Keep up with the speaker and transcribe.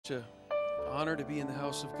It's an honor to be in the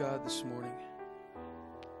house of God this morning.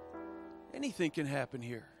 Anything can happen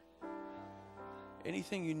here.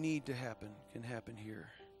 Anything you need to happen can happen here.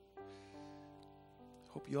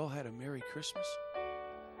 Hope you all had a Merry Christmas.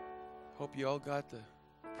 Hope you all got the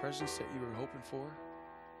presents that you were hoping for.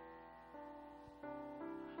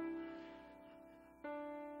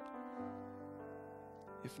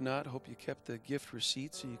 If not, hope you kept the gift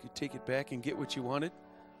receipt so you could take it back and get what you wanted.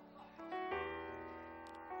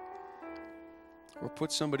 Or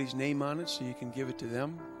put somebody's name on it so you can give it to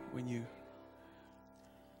them when you...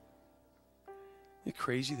 Isn't it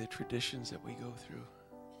crazy the traditions that we go through?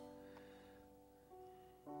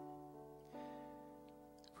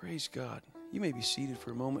 Praise God. You may be seated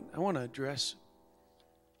for a moment. I want to address,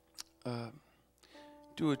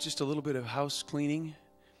 just a little bit of house cleaning.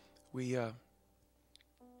 We had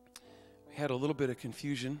a little bit of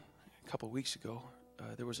confusion a couple weeks ago.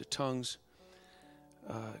 There was a tongues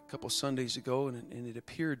a couple Sundays ago, and it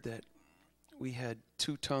appeared that we had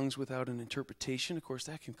two tongues without an interpretation. Of course,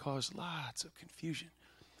 that can cause lots of confusion.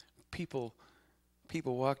 People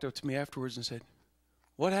walked up to me afterwards and said,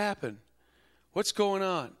 "What happened? What's going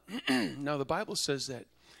on?" Now, the Bible says that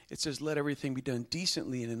it says, "Let everything be done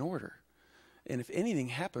decently and in order." And if anything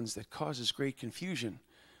happens that causes great confusion,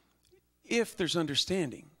 if there's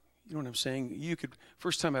understanding, you know what I'm saying?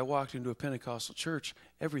 First time I walked into a Pentecostal church,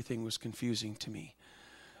 everything was confusing to me.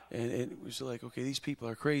 And it was like, okay, these people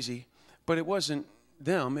are crazy. But it wasn't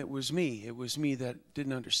them, it was me. It was me that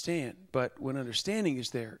didn't understand. But when understanding is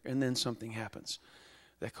there and then something happens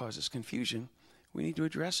that causes confusion, we need to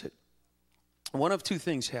address it. One of two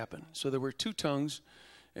things happened. So there were two tongues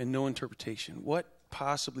and no interpretation. What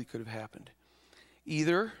possibly could have happened?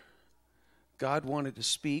 Either God wanted to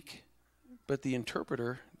speak, but the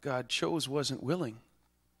interpreter God chose wasn't willing.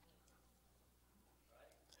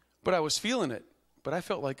 But I was feeling it. But I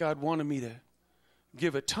felt like God wanted me to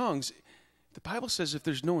give it tongues. The Bible says if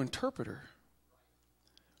there's no interpreter.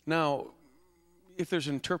 Now, if there's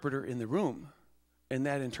an interpreter in the room and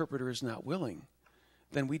that interpreter is not willing,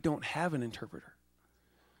 then we don't have an interpreter.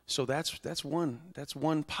 So that's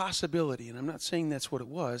one possibility. And I'm not saying that's what it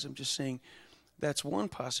was. I'm just saying that's one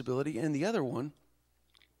possibility. And the other one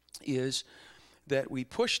is that we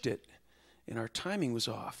pushed it and our timing was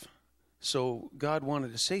off. So God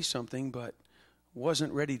wanted to say something, but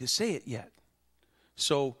wasn't ready to say it yet.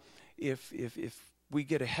 So if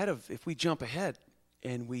we jump ahead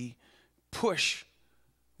and we push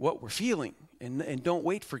what we're feeling and don't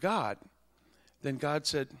wait for God, then God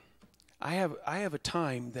said, I have a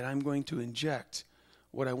time that I'm going to inject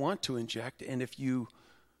what I want to inject, and if you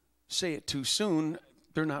say it too soon,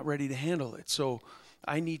 they're not ready to handle it. So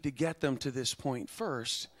I need to get them to this point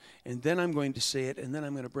first, and then I'm going to say it, and then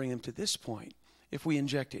I'm going to bring them to this point. If we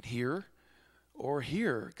inject it here or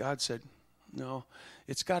here, God said, no,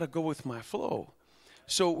 it's got to go with my flow.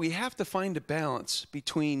 So we have to find a balance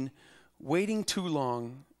between waiting too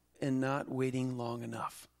long and not waiting long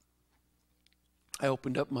enough. I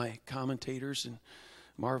opened up my commentators and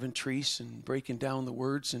Marvin Treese and breaking down the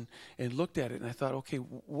words and looked at it, and I thought, okay,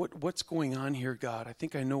 what's going on here, God? I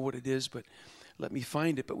think I know what it is, but let me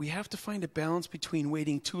find it. But we have to find a balance between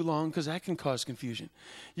waiting too long, because that can cause confusion.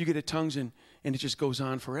 You get a tongues and it just goes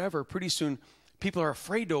on forever. Pretty soon, people are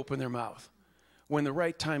afraid to open their mouth. When the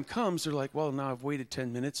right time comes, they're like, well, now I've waited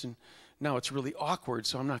 10 minutes, and now it's really awkward,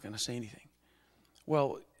 so I'm not going to say anything.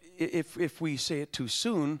 Well, if we say it too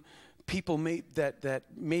soon, people that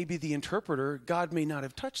maybe the interpreter, God may not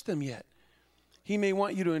have touched them yet. He may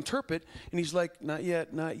want you to interpret, and he's like, not yet,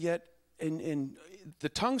 and the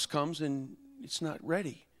tongues comes, and it's not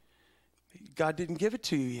ready. God didn't give it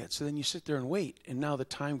to you yet, so then you sit there and wait, and now the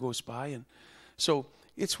time goes by, and so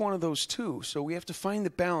it's one of those two. So we have to find the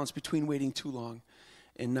balance between waiting too long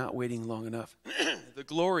and not waiting long enough. The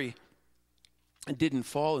glory didn't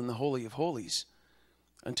fall in the Holy of Holies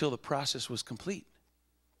until the process was complete.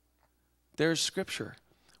 There's scripture.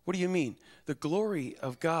 What do you mean? The glory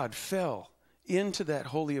of God fell into that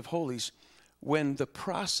Holy of Holies when the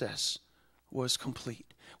process was complete.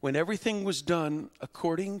 When everything was done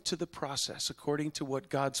according to the process, according to what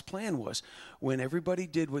God's plan was. When everybody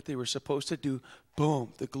did what they were supposed to do,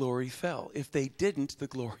 boom, the glory fell. If they didn't, the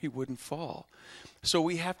glory wouldn't fall. So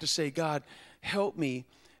we have to say, God, help me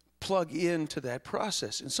plug into that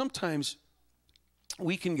process. And sometimes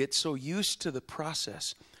we can get so used to the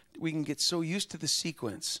process, we can get so used to the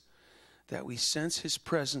sequence that we sense his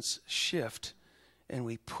presence shift and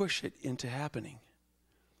we push it into happening.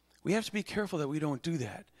 We have to be careful that we don't do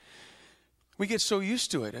that. We get so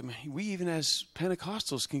used to it. I mean, we even as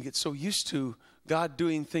Pentecostals can get so used to God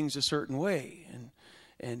doing things a certain way.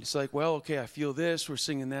 And it's like, well, okay, I feel this. We're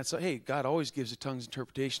singing that song. Hey, God always gives a tongues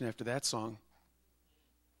interpretation after that song.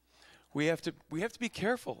 We have to be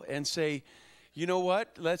careful and say, you know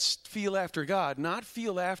what? Let's feel after God. Not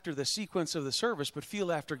feel after the sequence of the service, but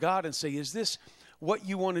feel after God and say, is this what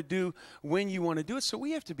you want to do when you want to do it? So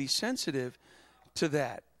we have to be sensitive to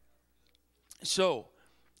that. So,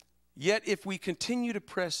 yet if we continue to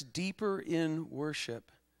press deeper in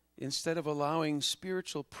worship, instead of allowing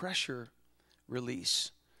spiritual pressure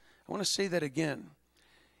release. I want to say that again.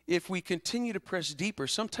 If we continue to press deeper,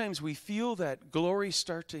 sometimes we feel that glory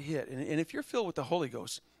start to hit. And if you're filled with the Holy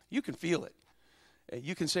Ghost, you can feel it.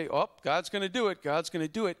 You can say, oh, God's going to do it. God's going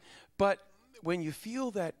to do it. But when you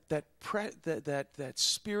feel that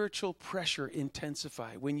spiritual pressure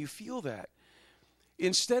intensify, when you feel that,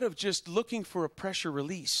 instead of just looking for a pressure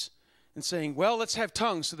release and saying, well, let's have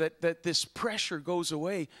tongues so that this pressure goes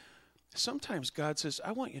away, sometimes God says,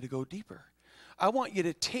 I want you to go deeper. I want you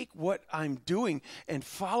to take what I'm doing and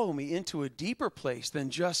follow me into a deeper place than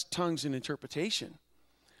just tongues and interpretation.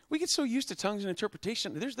 We get so used to tongues and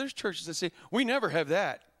interpretation. There's churches that say, we never have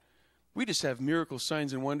that. We just have miracles,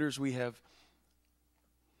 signs, and wonders. We have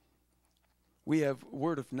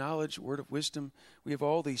word of knowledge, word of wisdom. We have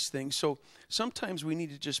all these things. So sometimes we need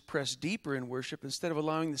to just press deeper in worship. Instead of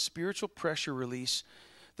allowing the spiritual pressure release,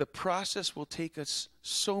 the process will take us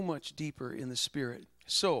so much deeper in the Spirit.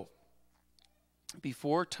 So,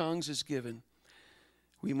 before tongues is given,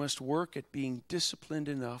 we must work at being disciplined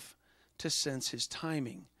enough to sense His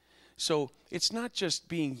timing. So, it's not just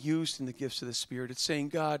being used in the gifts of the Spirit. It's saying,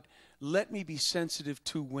 God, let me be sensitive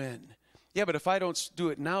to when. Yeah, but if I don't do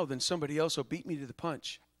it now, then somebody else will beat me to the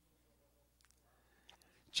punch.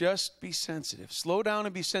 Just be sensitive. Slow down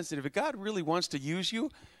and be sensitive. If God really wants to use you,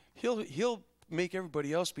 He'll make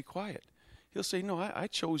everybody else be quiet. He'll say, no, I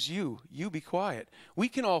chose you. You be quiet. We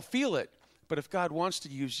can all feel it. But if God wants to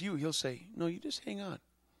use you, He'll say, no, you just hang on.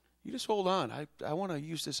 You just hold on. I want to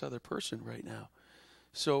use this other person right now.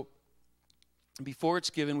 So before it's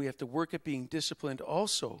given, we have to work at being disciplined.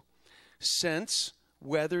 Also, sense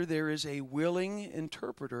whether there is a willing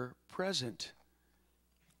interpreter present.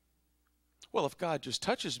 Well, if God just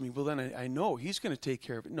touches me, well, then I know He's going to take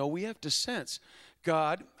care of it. No, we have to sense.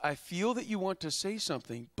 God, I feel that you want to say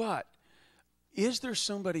something, but is there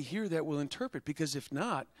somebody here that will interpret? Because if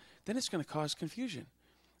not, then it's going to cause confusion.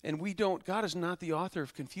 And God is not the author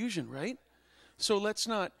of confusion, right? So let's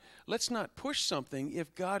not push something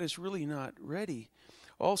if God is really not ready.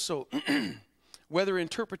 Also, whether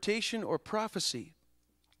interpretation or prophecy,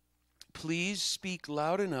 please speak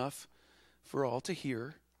loud enough for all to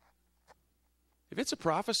hear. If it's a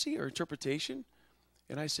prophecy or interpretation,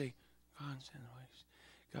 and I say,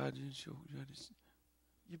 God,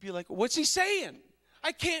 you'd be like, what's He saying?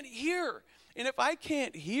 I can't hear. And if I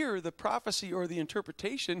can't hear the prophecy or the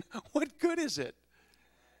interpretation, what good is it?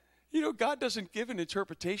 You know, God doesn't give an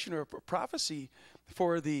interpretation or a prophecy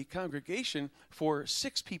for the congregation for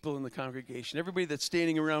 6 people in the congregation, everybody that's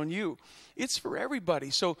standing around you. It's for everybody.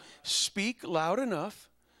 So speak loud enough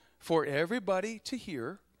for everybody to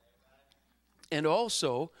hear. And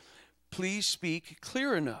also, please speak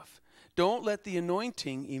clear enough. Don't let the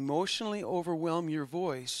anointing emotionally overwhelm your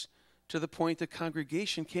voice to the point the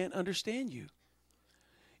congregation can't understand you.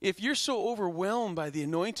 If you're so overwhelmed by the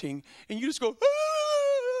anointing and you just go,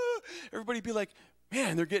 ah! Everybody be like,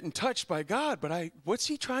 man, they're getting touched by God, but what's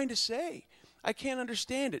He trying to say? I can't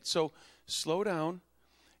understand it. So slow down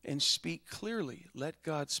and speak clearly. Let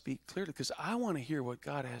God speak clearly, because I want to hear what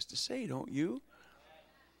God has to say, don't you?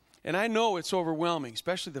 And I know it's overwhelming,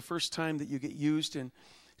 especially the first time that you get used in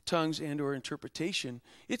tongues and or interpretation.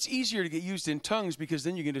 It's easier to get used in tongues because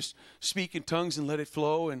then you can just speak in tongues and let it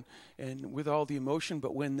flow and with all the emotion.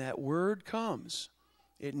 But when that word comes,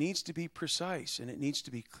 it needs to be precise and it needs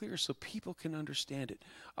to be clear so people can understand it.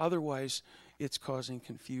 Otherwise, it's causing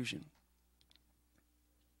confusion.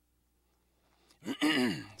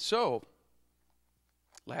 So,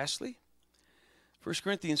 lastly, 1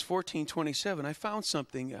 Corinthians 14:27, I found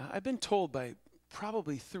something. I've been told by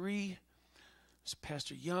probably 3,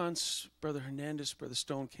 Pastor Jans, Brother Hernandez, Brother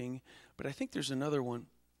Stone King, but I think there's another one.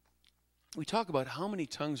 We talk about how many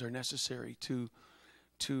tongues are necessary to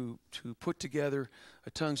put together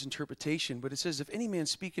a tongue's interpretation, but it says, if any man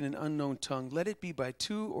speak in an unknown tongue, let it be by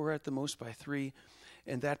 2 or at the most by 3,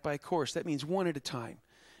 and that by course. That means 1 at a time,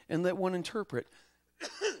 and let one interpret.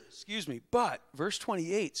 Excuse me. But verse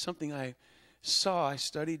 28, something I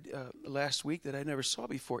studied last week that I never saw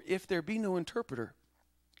before. If there be no interpreter.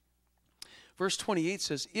 Verse 28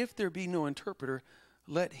 says, if there be no interpreter,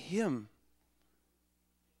 let him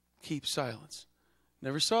keep silence.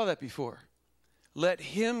 Never saw that before. let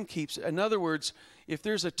him keep. In other words, if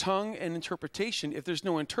there's a tongue and interpretation, if there's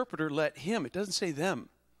no interpreter, let him. It doesn't say them.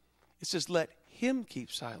 It says let him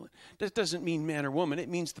keep silent. That doesn't mean man or woman. It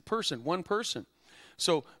means the person, one person.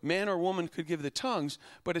 So man or woman could give the tongues,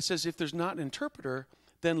 but it says if there's not an interpreter,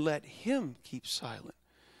 then let him keep silent.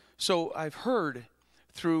 So I've heard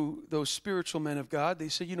through those spiritual men of God, they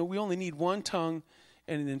say, we only need one tongue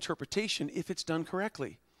and an interpretation if it's done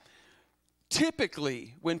correctly.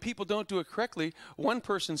 Typically, when people don't do it correctly, one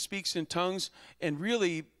person speaks in tongues, and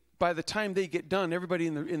really, by the time they get done, everybody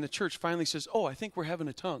in the church finally says, oh, I think we're having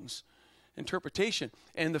a tongues interpretation.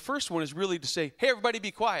 And the first one is really to say, hey, everybody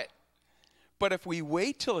be quiet. But if we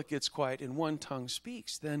wait till it gets quiet and one tongue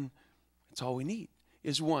speaks, then it's all we need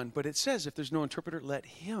is one. But it says if there's no interpreter, let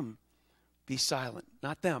him be silent,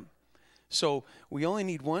 not them. So we only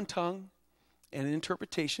need one tongue and an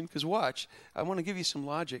interpretation, because watch, I want to give you some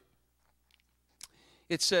logic.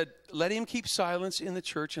 It said, let him keep silence in the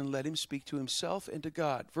church and let him speak to himself and to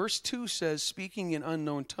God. Verse 2 says, speaking in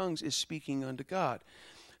unknown tongues is speaking unto God.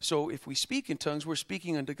 So if we speak in tongues, we're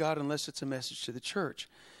speaking unto God unless it's a message to the church.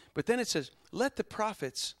 But then it says, let the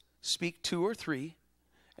prophets speak 2 or 3,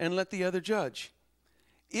 and let the other judge.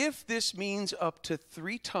 If this means up to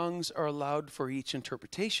 3 tongues are allowed for each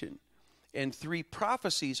interpretation, and 3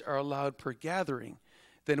 prophecies are allowed per gathering,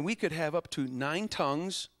 then we could have up to 9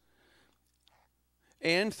 tongues,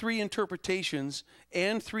 and 3 interpretations,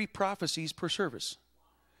 and 3 prophecies per service.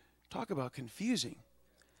 Talk about confusing.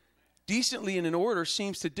 Decently in an order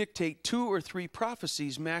seems to dictate 2 or 3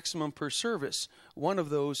 prophecies maximum per service. One of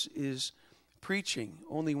those is preaching.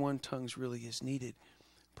 Only one tongues really is needed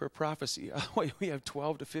per prophecy. We have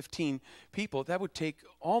 12 to 15 people. That would take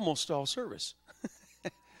almost all service.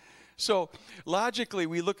 So logically,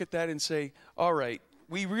 we look at that and say, all right,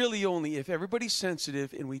 we really only, if everybody's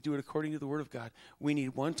sensitive and we do it according to the Word of God, we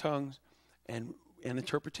need one tongue and an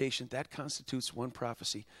interpretation. That constitutes one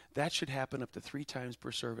prophecy. That should happen up to 3 times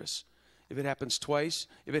per service. If it happens twice,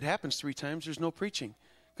 if it happens 3 times, there's no preaching.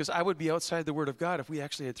 Because I would be outside the Word of God if we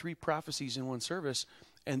actually had 3 prophecies in one service,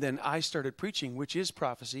 and then I started preaching, which is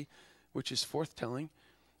prophecy, which is forthtelling,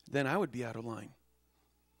 then I would be out of line.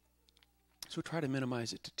 So try to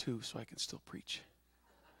minimize it to 2 so I can still preach.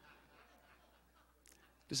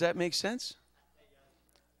 Does that make sense?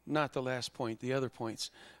 Not the last point, the other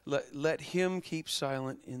points. Let him keep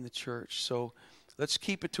silent in the church. So let's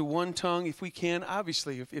keep it to one tongue if we can.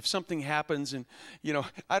 Obviously, if something happens and,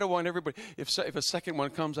 I don't want everybody, if a second one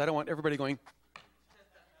comes, I don't want everybody going,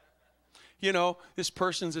 this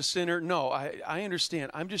person's a sinner. No, I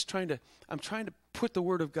understand. I'm trying to put the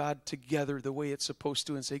Word of God together the way it's supposed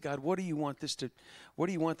to and say, God, what do you want this,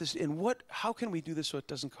 and how can we do this so it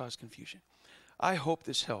doesn't cause confusion? I hope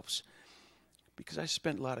this helps, because I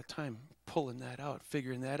spent a lot of time pulling that out,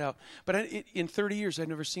 figuring that out. But in 30 years, I've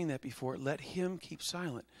never seen that before. Let him keep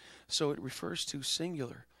silent. So it refers to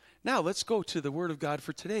singular. Now, let's go to the Word of God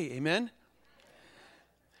for today. Amen?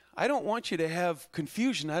 I don't want you to have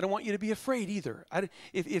confusion. I don't want you to be afraid either.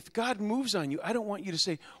 If God moves on you, I don't want you to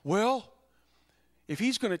say, well, if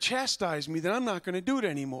he's going to chastise me, then I'm not going to do it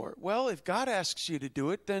anymore. Well, if God asks you to do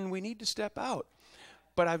it, then we need to step out.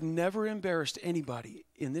 But I've never embarrassed anybody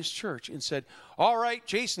in this church and said, all right,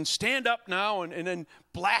 Jason, stand up now, and then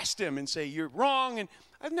blast him and say, you're wrong. And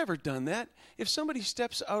I've never done that. If somebody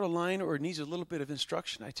steps out of line or needs a little bit of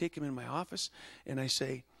instruction, I take him in my office and I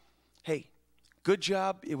say, hey, good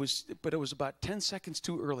job. But it was about 10 seconds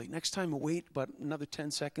too early. Next time, wait about another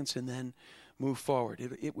 10 seconds and then move forward.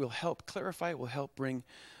 It will help clarify. It will help bring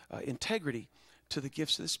integrity to the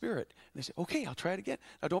gifts of the Spirit. And they say, okay, I'll try it again.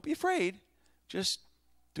 Now, don't be afraid. Just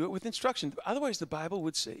do it with instruction. Otherwise, the Bible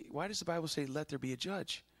would say, why does the Bible say, let there be a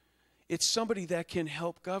judge? It's somebody that can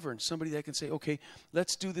help govern, somebody that can say, okay,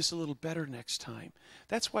 let's do this a little better next time.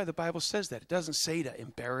 That's why the Bible says that. It doesn't say to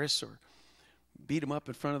embarrass or beat them up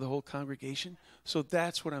in front of the whole congregation. So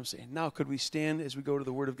that's what I'm saying. Now, could we stand as we go to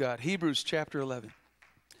the Word of God? Hebrews chapter 11.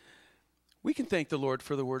 We can thank the Lord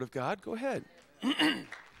for the Word of God. Go ahead.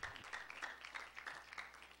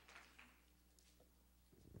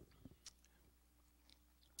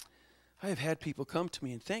 I have had people come to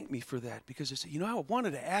me and thank me for that because they say, I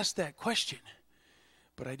wanted to ask that question,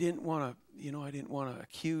 but I didn't want to,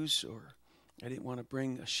 accuse, or I didn't want to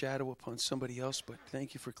bring a shadow upon somebody else, but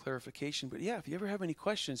thank you for clarification. But yeah, if you ever have any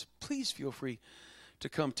questions, please feel free to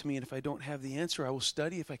come to me. And if I don't have the answer, I will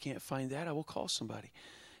study. If I can't find that, I will call somebody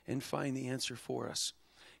and find the answer for us.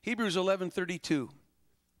 Hebrews 11:32.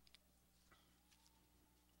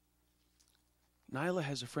 Nyla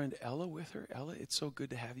has a friend, Ella, with her. Ella, it's so good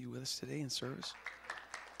to have you with us today in service.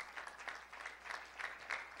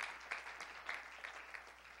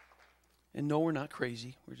 And no, we're not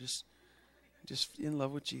crazy. We're just in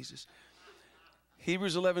love with Jesus.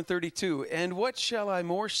 Hebrews 11:32. And what shall I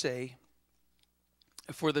more say?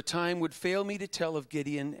 For the time would fail me to tell of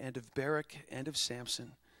Gideon and of Barak and of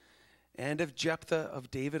Samson and of Jephthah, of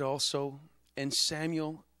David also, and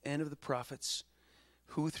Samuel and of the prophets,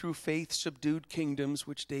 who through faith subdued kingdoms,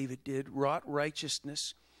 which David did, wrought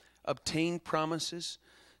righteousness, obtained promises,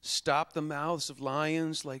 stopped the mouths of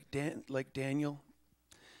lions like Daniel,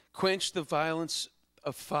 quenched the violence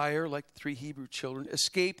of fire like the 3 Hebrew children,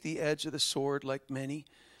 escaped the edge of the sword like many,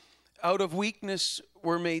 out of weakness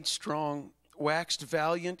were made strong, waxed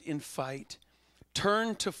valiant in fight,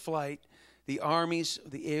 turned to flight the armies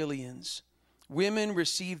of the aliens. Women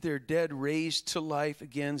received their dead raised to life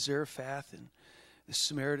again, Zarephath and the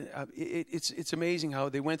Samaritan. It's amazing how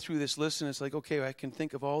they went through this list, and it's like, okay, I can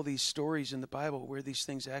think of all these stories in the Bible where these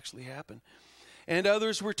things actually happen. And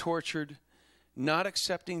others were tortured, not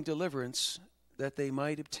accepting deliverance, that they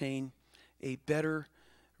might obtain a better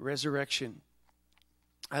resurrection.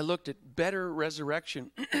 I looked at better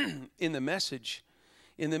resurrection in the Message.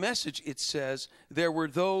 In the Message, it says, there were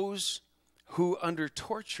those who under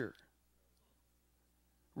torture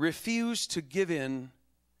refused to give in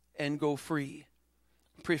and go free,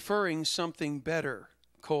 preferring something better,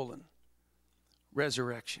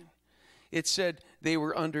 resurrection. It said they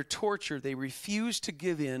were under torture. They refused to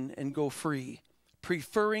give in and go free,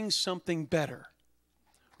 preferring something better,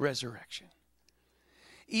 resurrection.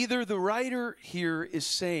 Either the writer here is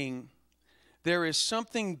saying there is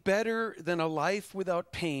something better than a life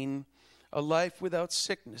without pain, a life without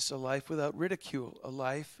sickness, a life without ridicule, a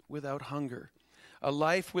life without hunger, a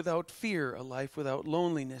life without fear, a life without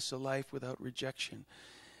loneliness, a life without rejection,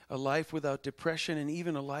 a life without depression, and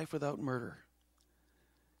even a life without murder.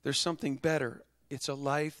 There's something better. It's a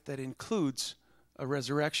life that includes a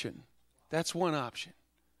resurrection. That's one option.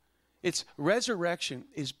 It's resurrection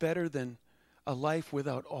is better than a life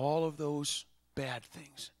without all of those bad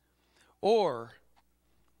things. Or,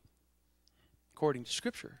 according to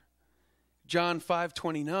Scripture, John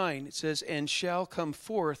 5:29, it says, and shall come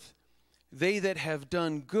forth they that have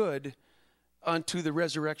done good unto the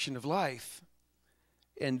resurrection of life,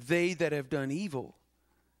 and they that have done evil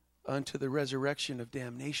unto the resurrection of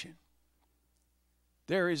damnation.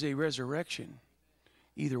 There is a resurrection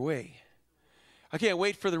either way. I can't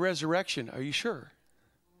wait for the resurrection. Are you sure?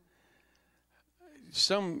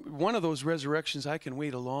 One of those resurrections I can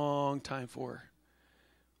wait a long time for.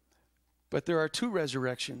 But there are 2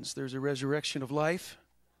 resurrections. There's a resurrection of life,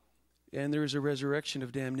 and there is a resurrection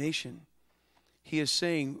of damnation. He is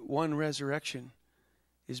saying one resurrection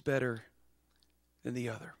is better than the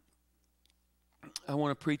other. I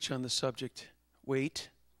want to preach on the subject, wait,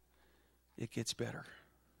 it gets better.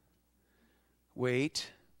 Wait,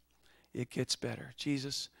 it gets better.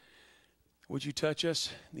 Jesus, would you touch us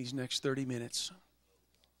these next 30 minutes?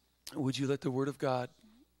 Would you let the Word of God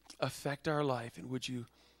affect our life, and would you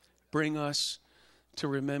bring us to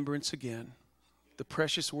remembrance again the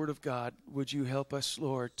precious Word of God? Would you help us,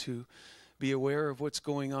 Lord, to be aware of what's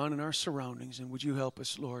going on in our surroundings, and would you help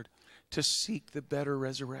us, Lord, to seek the better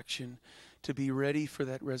resurrection, to be ready for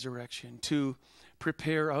that resurrection, to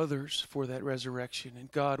prepare others for that resurrection.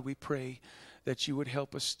 And God, we pray that you would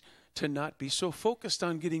help us to not be so focused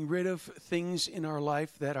on getting rid of things in our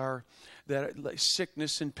life that are like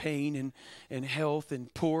sickness and pain and health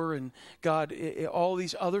and poor and God, all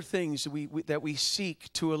these other things that we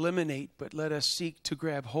seek to eliminate, but let us seek to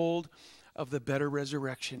grab hold of the better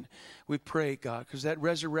resurrection. We pray, God, because that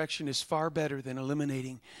resurrection is far better than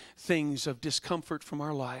eliminating things of discomfort from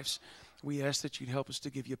our lives. We ask that you'd help us to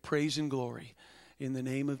give you praise and glory in the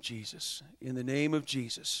name of Jesus. In the name of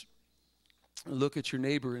Jesus. Look at your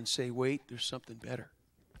neighbor and say, wait, there's something better.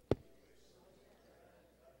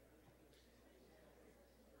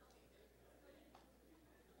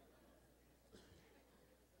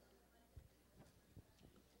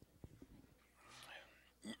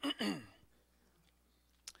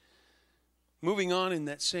 Moving on in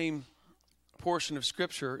that same portion of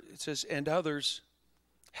Scripture, it says, and others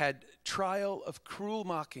had trial of cruel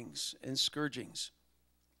mockings and scourgings.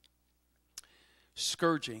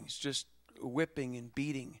 Scourgings, just whipping and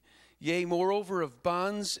beating. Yea, moreover, of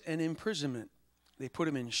bonds and imprisonment. They put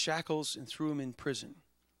him in shackles and threw him in prison.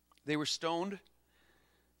 They were stoned.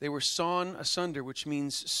 They were sawn asunder, which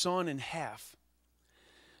means sawn in half.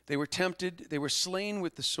 They were tempted. They were slain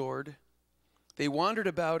with the sword. They wandered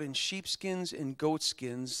about in sheepskins and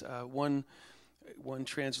goatskins. One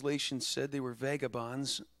translation said they were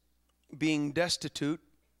vagabonds, being destitute,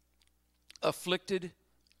 afflicted,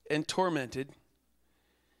 and tormented.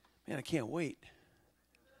 Man, I can't wait.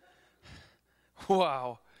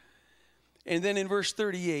 Wow. And then in verse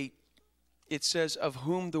 38, it says, of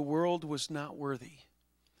whom the world was not worthy.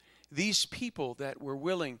 These people that were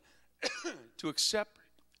willing to accept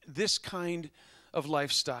this kind of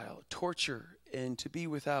lifestyle, torture, and to be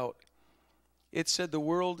without, it said the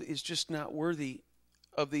world is just not worthy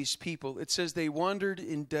of these people. It says they wandered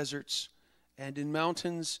in deserts and in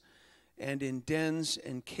mountains and in dens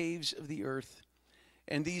and caves of the earth.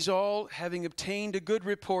 And these all, having obtained a good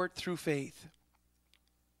report through faith,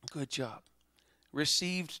 good job,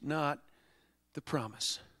 received not the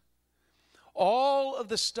promise. All of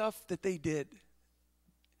the stuff that they did,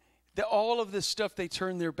 all of the stuff they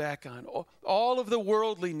turned their back on, all of the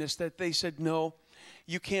worldliness that they said, no,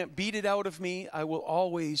 you can't beat it out of me. I will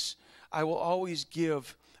always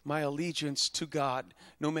give my allegiance to God.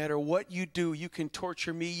 No matter what you do, you can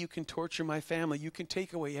torture me, you can torture my family, you can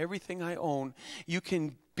take away everything I own, you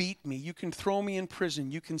can beat me, you can throw me in prison,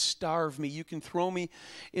 you can starve me, you can throw me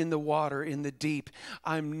in the water, in the deep.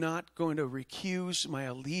 I'm not going to recuse my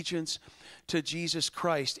allegiance to Jesus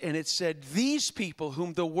Christ. And it said, these people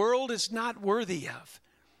whom the world is not worthy of,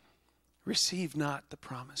 receive not the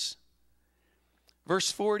promise. Verse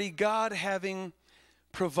 40, God having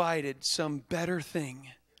provided some better thing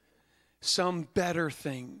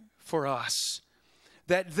for us,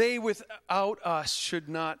 that they without us should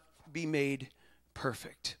not be made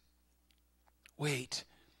perfect. Wait,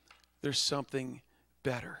 there's something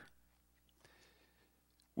better.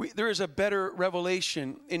 There is a better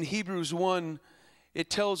revelation. In Hebrews 1, it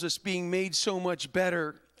tells us being made so much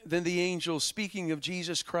better than the angels, speaking of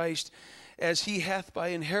Jesus Christ, as he hath by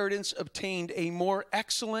inheritance obtained a more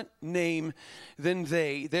excellent name than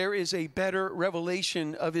they. There is a better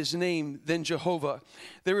revelation of his name than Jehovah.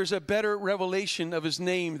 There is a better revelation of his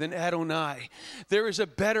name than Adonai. There is a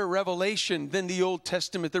better revelation than the Old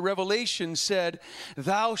Testament. The revelation said,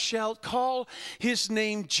 thou shalt call his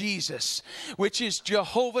name Jesus, which is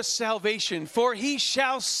Jehovah's salvation, for he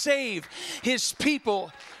shall save his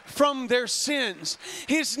people from their sins.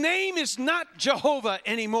 His name is not Jehovah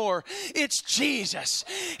anymore. It's Jesus.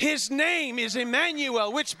 His name is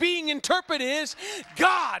Emmanuel, which being interpreted is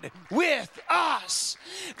God with us.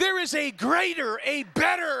 There is a greater, a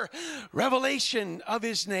better revelation of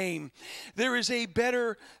his name. There is a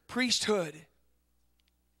better priesthood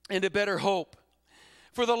and a better hope.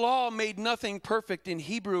 For the law made nothing perfect in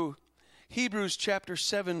Hebrews chapter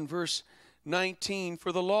 7 verse 19.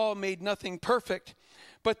 For the law made nothing perfect,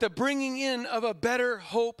 but the bringing in of a better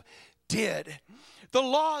hope did. The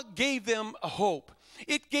law gave them a hope.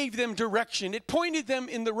 It gave them direction. It pointed them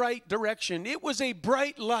in the right direction. It was a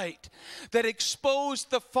bright light that exposed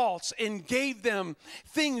the faults and gave them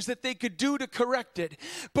things that they could do to correct it.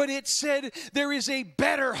 But it said there is a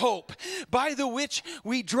better hope by the which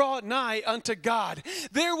we draw nigh unto God.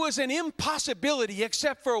 There was an impossibility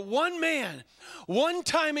except for one man, one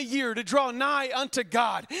time a year to draw nigh unto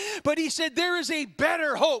God. But he said there is a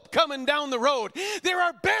better hope coming down the road. There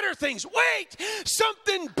are better things. Wait,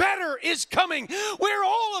 something better is coming where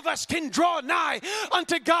all of us can draw nigh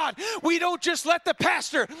unto God. We don't just let the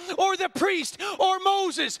pastor or the priest or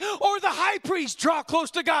Moses or the high priest draw close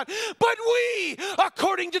to God, but we,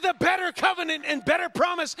 according to the better covenant and better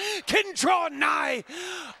promise, can draw nigh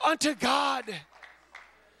unto God.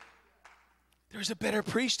 There's a better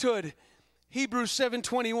priesthood. Hebrews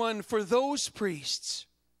 7:21, for those priests,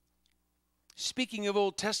 speaking of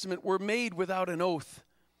Old Testament, were made without an oath,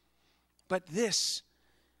 but this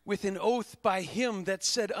with an oath by him that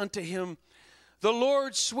said unto him, the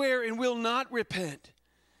Lord swear and will not repent.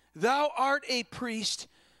 Thou art a priest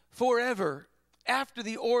forever after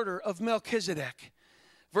the order of Melchizedek.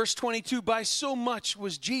 Verse 22, by so much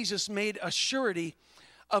was Jesus made a surety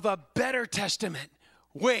of a better testament.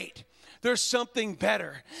 Wait, there's something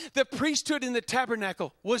better. The priesthood in the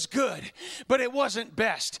tabernacle was good, but it wasn't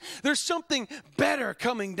best. There's something better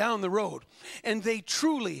coming down the road. And they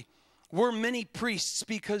truly were many priests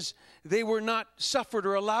because they were not suffered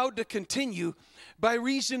or allowed to continue by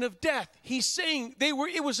reason of death. He's saying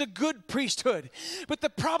it was a good priesthood. But the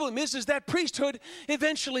problem is that priesthood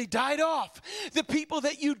eventually died off. The people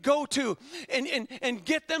that you'd go to and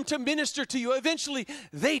get them to minister to you, eventually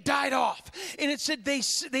they died off. And it said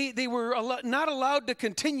they were not allowed to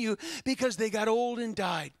continue because they got old and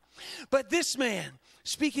died. But this man,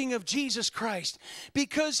 speaking of Jesus Christ,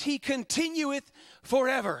 because he continueth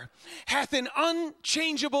forever, hath an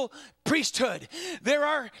unchangeable priesthood. There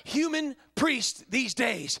are human priests these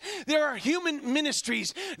days. There are human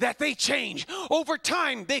ministries that they change. Over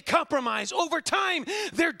time, they compromise. Over time,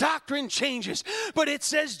 their doctrine changes. But it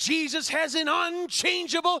says Jesus has an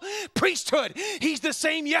unchangeable priesthood. He's the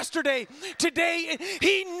same yesterday, today.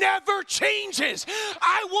 He never changes.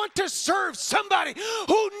 I want to serve somebody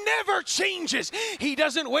who never changes. He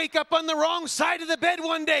doesn't wake up on the wrong side of the bed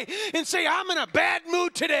one day and say, I'm in a bad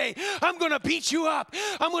mood today. I'm going to beat you up.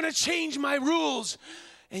 I'm going to change my rules.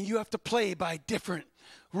 And you have to play by different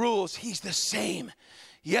rules. He's the same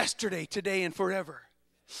yesterday, today, and forever.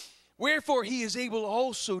 Wherefore he is able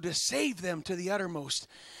also to save them to the uttermost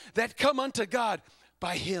that come unto God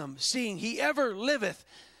by him, seeing he ever liveth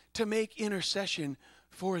to make intercession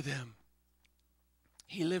for them.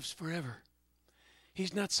 He lives forever.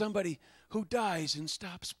 He's not somebody who dies and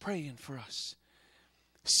stops praying for us.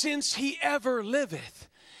 Since he ever liveth,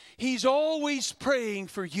 he's always praying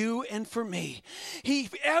for you and for me. He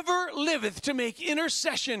ever liveth to make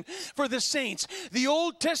intercession for the saints. The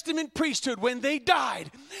Old Testament priesthood, when they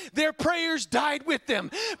died, their prayers died with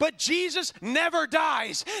them. But Jesus never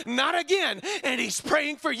dies, not again. And he's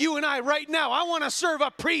praying for you and I right now. I want to serve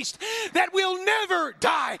a priest that will never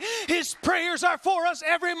die. His prayers are for us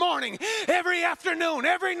every morning, every afternoon,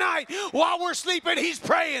 every night. While we're sleeping, he's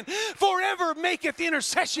praying. Forever maketh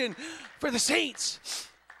intercession for the saints.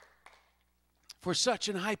 For such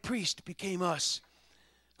an high priest became us,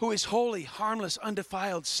 who is holy, harmless,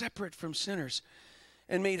 undefiled, separate from sinners,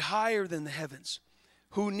 and made higher than the heavens,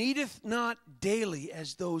 who needeth not daily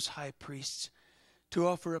as those high priests to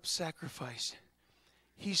offer up sacrifice.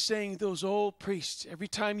 He's saying those old priests, every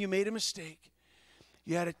time you made a mistake,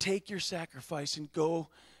 you had to take your sacrifice and go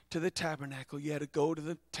to the tabernacle. You had to go to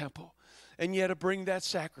the temple, and you had to bring that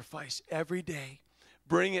sacrifice every day.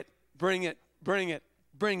 Bring it, bring it, bring it.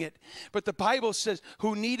 Bring it. But the Bible says,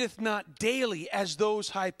 who needeth not daily as those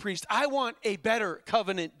high priests. I want a better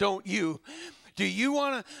covenant, don't you? Do you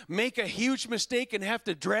want to make a huge mistake and have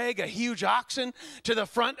to drag a huge oxen to the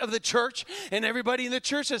front of the church, and everybody in the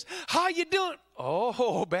church says, how you doing?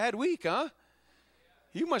 Oh, bad week, huh?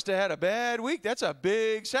 You must have had a bad week. That's a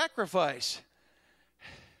big sacrifice.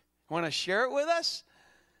 Want to share it with us?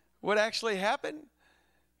 What actually happened?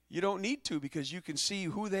 You don't need to, because you can see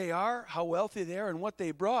who they are, how wealthy they are, and what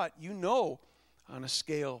they brought. You know on a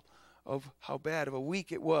scale of how bad of a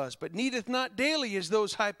week it was. But needeth not daily as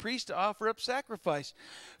those high priests to offer up sacrifice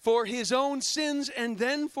for his own sins and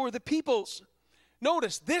then for the people's.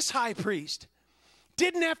 Notice, this high priest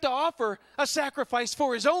didn't have to offer a sacrifice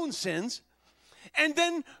for his own sins and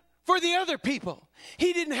then for the other people.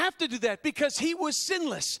 He didn't have to do that because he was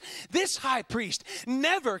sinless. This high priest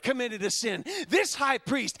never committed a sin. This high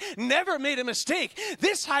priest never made a mistake.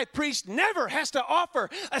 This high priest never has to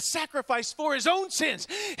offer a sacrifice for his own sins.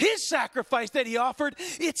 His sacrifice that he offered,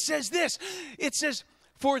 it says this. It says,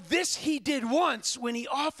 for this he did once when he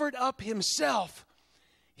offered up himself.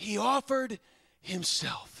 He offered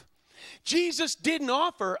himself. Jesus didn't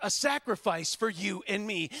offer a sacrifice for you and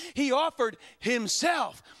me. He offered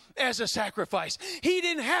himself as a sacrifice. He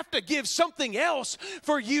didn't have to give something else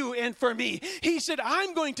for you and for me. He said,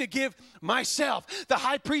 I'm going to give myself. The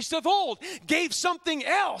high priest of old gave something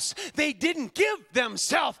else. They didn't give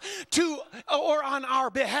themselves to or on our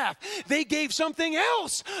behalf. They gave something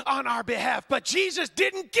else on our behalf. But Jesus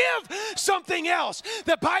didn't give something else.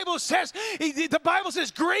 The Bible says,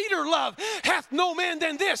 greater love hath no man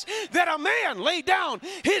than this, that a man lay down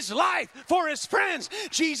his life for his friends.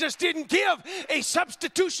 Jesus didn't give a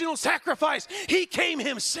substitutional sacrifice. He came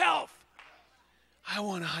himself. I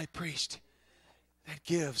want a high priest that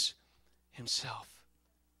gives himself.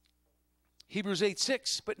 Hebrews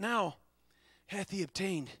 8:6, but now hath he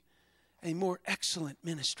obtained a more excellent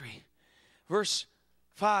ministry. Verse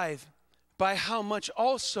 5, by how much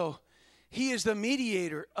also he is the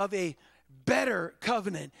mediator of a better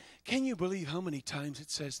covenant. Can you believe how many times it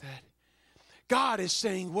says that? God is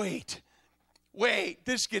saying, wait,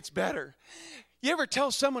 this gets better. You ever tell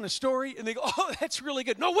someone a story and they go, oh, that's really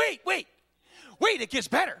good. No, wait, it gets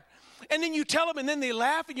better. And then you tell them and then they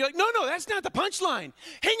laugh and you're like, no, that's not the punchline.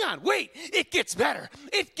 Hang on, wait, it gets better.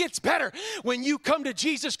 It gets better. When you come to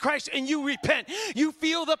Jesus Christ and you repent, you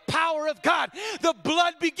feel the power of God. The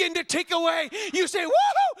blood begin to take away. You say,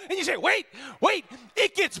 woohoo! And you say, wait,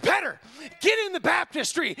 it gets better. Get in the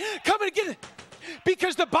baptistry. Come and get it.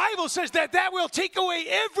 Because the Bible says that will take away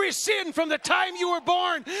every sin from the time you were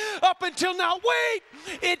born up until now. Wait,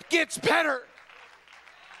 it gets better.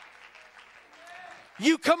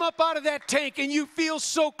 You come up out of that tank and you feel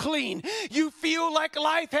so clean. You feel like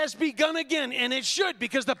life has begun again, and it should,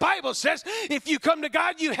 because the Bible says if you come to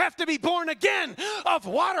God, you have to be born again of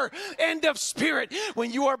water and of spirit.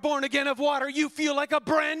 When you are born again of water, you feel like a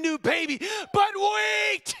brand new baby. But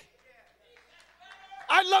wait!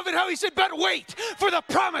 I love it how he said, but wait for the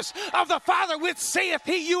promise of the Father, which saith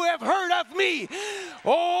he, you have heard of me.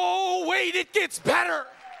 Oh, wait, it gets better.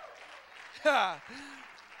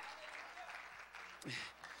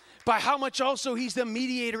 By how much also he's the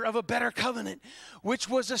mediator of a better covenant, which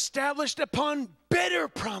was established upon better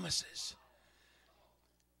promises.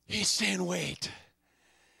 He's saying, wait,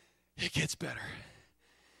 it gets better.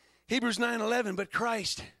 Hebrews 9:11, but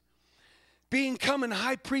Christ, being come and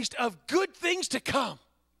high priest of good things to come.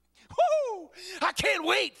 Woo! I can't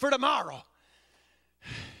wait for tomorrow.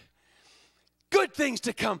 Good things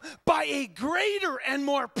to come by a greater and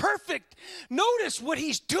more perfect. Notice what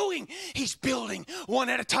he's doing. He's building one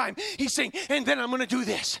at a time. He's saying, and then I'm going to do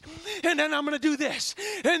this. And then I'm going to do this.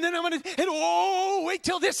 And then I'm going to, and oh, wait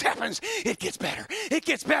till this happens. It gets better. It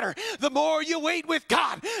gets better. The more you wait with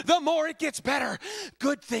God, the more it gets better.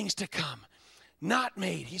 Good things to come. Not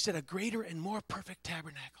made. He said a greater and more perfect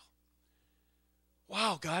tabernacle.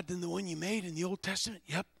 Wow, God, than the one you made in the Old Testament?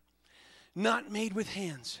 Yep. Not made with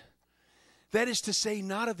hands. That is to say,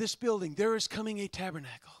 not of this building. There is coming a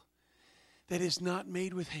tabernacle that is not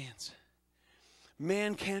made with hands.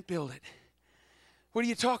 Man can't build it. What are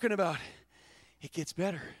you talking about? It gets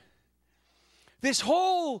better. This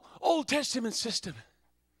whole Old Testament system,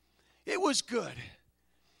 it was good.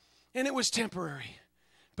 And it was temporary.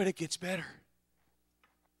 But it gets better.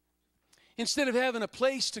 Instead of having a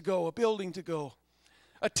place to go, a building to go,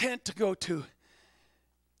 a tent to go to,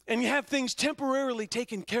 and you have things temporarily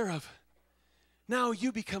taken care of, now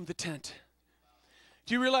you become the tent.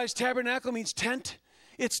 Do you realize tabernacle means tent?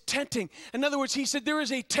 It's tenting. In other words, he said there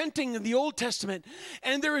is a tenting of the Old Testament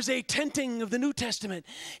and there is a tenting of the New Testament.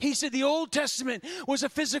 He said the Old Testament was a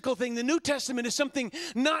physical thing. The New Testament is something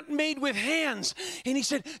not made with hands. And he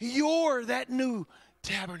said, you're that new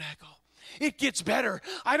tabernacle. It gets better.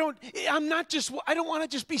 I don't want to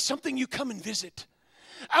just be something you come and visit.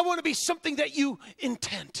 I want to be something that you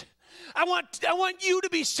intend. I want you to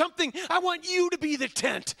be something. I want you to be the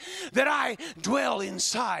tent that I dwell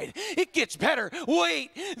inside. It gets better.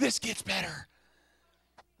 Wait, this gets better.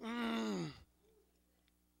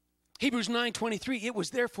 Hebrews 9:23, it was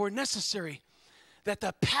therefore necessary that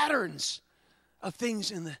the patterns of things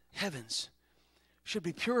in the heavens should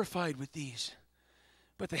be purified with these,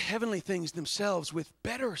 but the heavenly things themselves with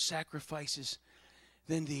better sacrifices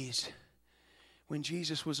than these. When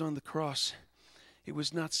Jesus was on the cross, it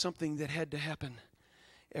was not something that had to happen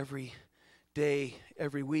every day,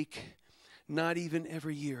 every week, not even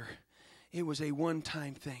every year. It was a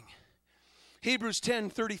one-time thing. Hebrews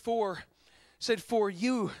 10:34 said, for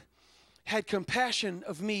you had compassion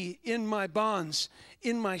of me in my bonds,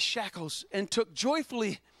 in my shackles, and took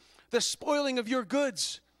joyfully the spoiling of your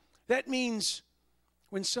goods. That means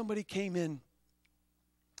when somebody came in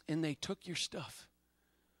and they took your stuff.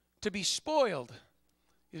 To be spoiled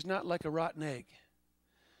is not like a rotten egg.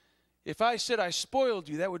 If I said I spoiled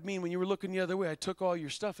you, that would mean when you were looking the other way, I took all your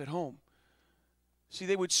stuff at home. See,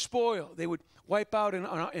 they would spoil. They would wipe out an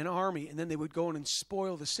army, and then they would go in and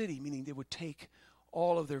spoil the city, meaning they would take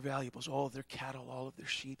all of their valuables, all of their cattle, all of their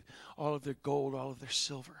sheep, all of their gold, all of their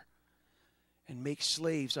silver, and make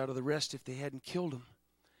slaves out of the rest if they hadn't killed them.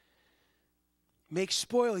 Make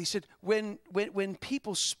spoil. He said, when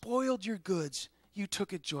people spoiled your goods, you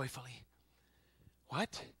took it joyfully.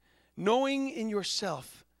 What? Knowing in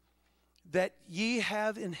yourself that ye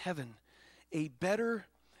have in heaven a better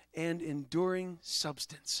and enduring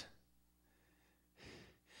substance.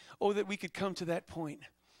 Oh, that we could come to that point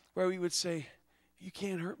where we would say, you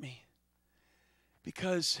can't hurt me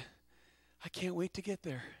because I can't wait to get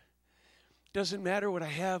there. Doesn't matter what I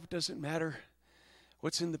have, doesn't matter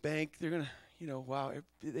what's in the bank. They're going to, wow,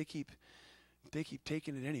 they keep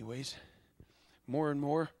taking it anyways. More and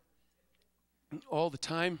more. All the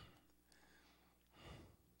time.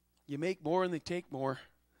 You make more and they take more.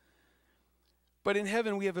 But in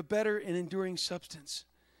heaven we have a better and enduring substance.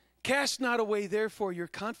 Cast not away therefore your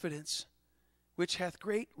confidence, which hath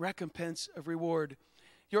great recompense of reward.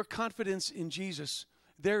 Your confidence in Jesus,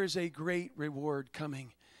 there is a great reward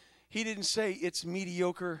coming. He didn't say it's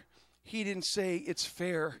mediocre. He didn't say it's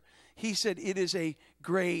fair. He said it is a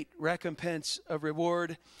great recompense of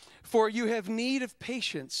reward. For you have need of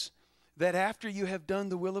patience, that after you have done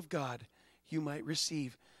the will of God, you might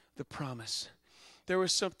receive the promise. There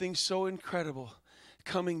was something so incredible,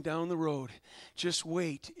 coming down the road. Just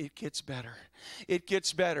wait, it gets better. It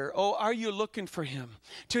gets better. Oh, are you looking for him?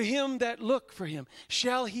 To him that look for him,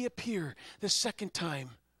 shall he appear the second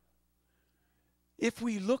time? If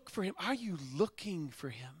we look for him, are you looking for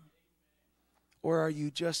him? Or are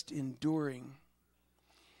you just enduring?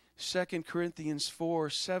 2 Corinthians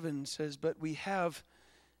 4:7 says, but we have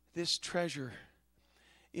this treasure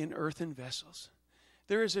in earthen vessels.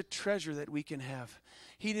 There is a treasure that we can have.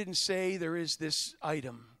 He didn't say there is this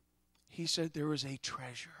item. He said there is a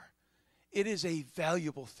treasure. It is a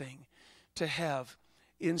valuable thing to have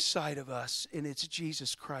inside of us, and it's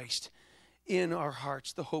Jesus Christ in our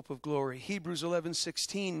hearts, the hope of glory. Hebrews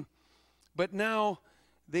 11:16, but now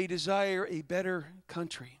they desire a better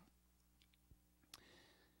country.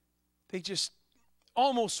 They just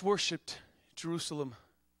almost worshiped Jerusalem.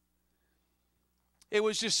 It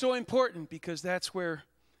was just so important because that's where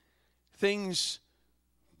things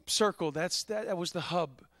circled. That was the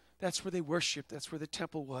hub. That's where they worshiped. That's where the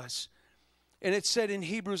temple was. And it said in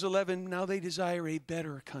Hebrews 11, now they desire a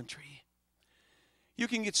better country. You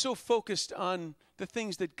can get so focused on the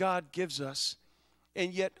things that God gives us,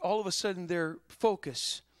 and yet all of a sudden their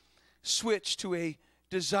focus switched to a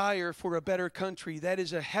desire for a better country. That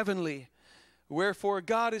is a heavenly. Wherefore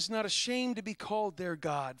God is not ashamed to be called their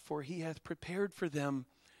God, for he hath prepared for them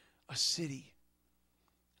a city.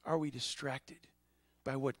 Are we distracted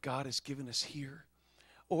by what God has given us here?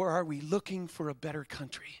 Or are we looking for a better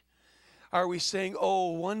country? Are we saying,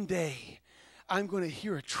 oh, one day I'm going to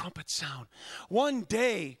hear a trumpet sound. One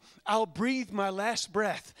day I'll breathe my last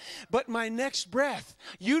breath. But my next breath,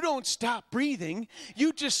 you don't stop breathing.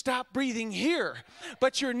 You just stop breathing here.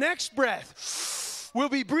 But your next breath will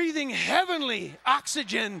be breathing heavenly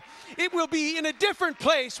oxygen. It will be in a different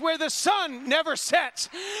place where the sun never sets,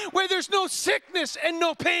 where there's no sickness and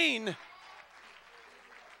no pain.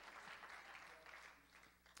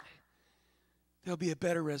 There'll be a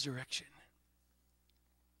better resurrection.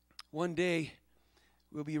 One day,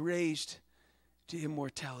 we'll be raised to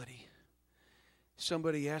immortality.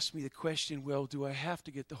 Somebody asked me the question, well, do I have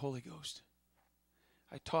to get the Holy Ghost?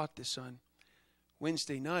 I taught this on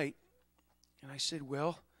Wednesday night. And I said,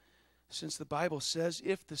 well, since the Bible says,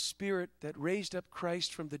 if the Spirit that raised up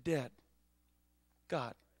Christ from the dead,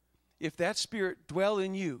 God, if that Spirit dwell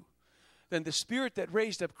in you, then the Spirit that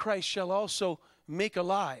raised up Christ shall also make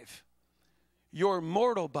alive your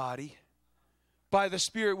mortal body by the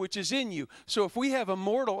Spirit which is in you. So if we have a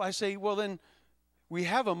mortal, I say, well, then we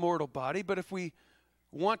have a mortal body, but if we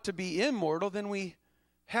want to be immortal, then we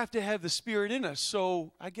have to have the Spirit in us.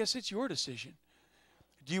 So I guess it's your decision.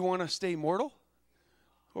 Do you want to stay mortal?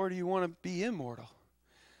 Or do you want to be immortal?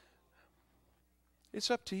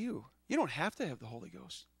 It's up to you. You don't have to have the Holy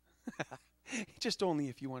Ghost. Just only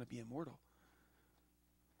if you want to be immortal.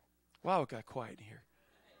 Wow, it got quiet in here.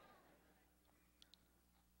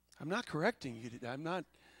 I'm not correcting you. I'm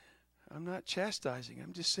not chastising.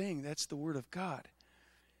 I'm just saying that's the word of God.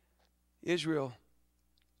 Israel,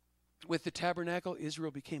 with the tabernacle,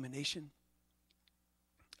 Israel became a nation,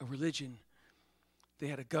 a religion. They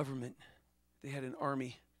had a government. They had an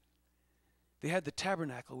army. They had the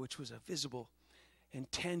tabernacle, which was a visible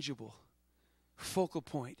and tangible focal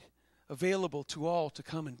point, available to all to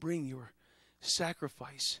come and bring your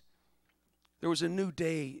sacrifice. There was a new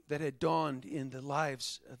day that had dawned in the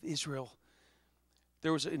lives of Israel.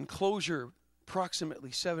 There was an enclosure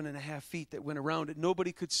approximately 7.5 feet that went around it.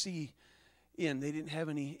 Nobody could see in. They didn't have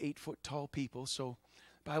any 8-foot tall people. So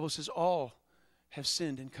the Bible says all have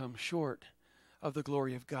sinned and come short of the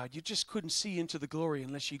glory of God. You just couldn't see into the glory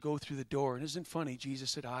unless you go through the door. And isn't it funny?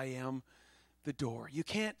 Jesus said, I am the door. You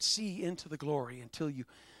can't see into the glory until you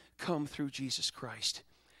come through Jesus Christ.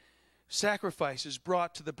 Sacrifices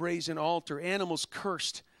brought to the brazen altar, animals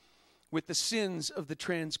cursed with the sins of the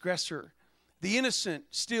transgressor, the innocent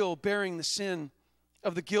still bearing the sin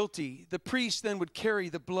of the guilty. The priest then would carry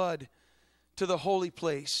the blood to the holy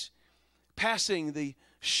place, passing the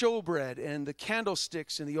showbread and the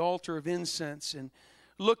candlesticks and the altar of incense, and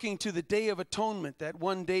looking to the Day of Atonement, that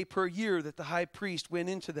one day per year that the high priest went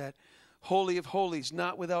into that Holy of Holies,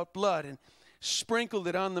 not without blood, and sprinkled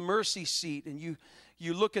it on the mercy seat. And you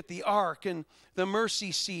look at the ark and the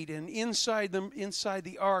mercy seat, and inside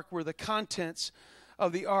the ark were the contents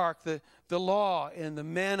of the ark, the law and the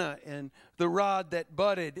manna and the rod that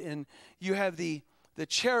budded, and you have the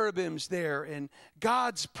cherubims there and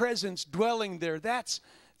God's presence dwelling there. That's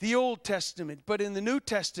the Old Testament. But in the New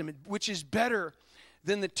Testament, which is better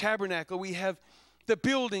than the tabernacle, we have the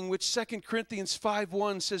building, which 2 Corinthians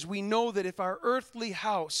 5:1 says, we know that if our earthly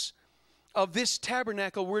house of this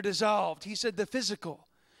tabernacle were dissolved, he said the physical,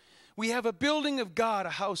 we have a building of God,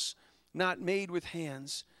 a house not made with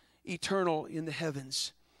hands, eternal in the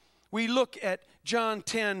heavens. We look at John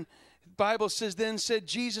 10. The Bible says, then said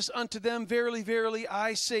Jesus unto them, verily, verily,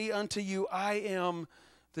 I say unto you, I am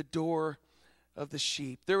the door of the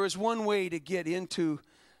sheep. There is one way to get into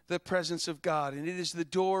the presence of God, and it is the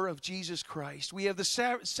door of Jesus Christ. We have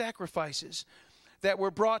the sacrifices that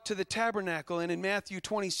were brought to the tabernacle, and in Matthew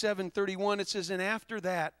 27:31 it says, and after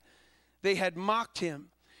that they had mocked him.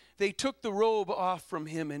 They took the robe off from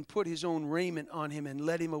him and put his own raiment on him and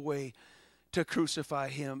led him away to crucify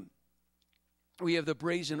him. We have the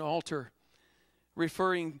brazen altar,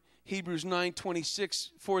 referring Hebrews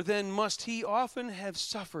 9:26, for then must he often have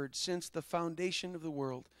suffered since the foundation of the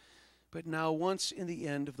world. But now once in the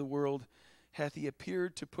end of the world hath he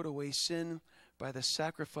appeared to put away sin by the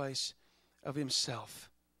sacrifice of himself.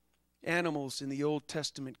 Animals in the Old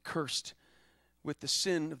Testament cursed with the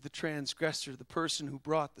sin of the transgressor, the person who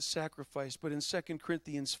brought the sacrifice. But in 2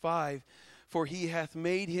 Corinthians 5, for he hath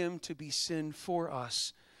made him to be sin for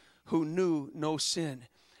us, who knew no sin,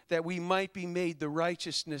 that we might be made the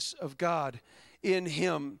righteousness of God in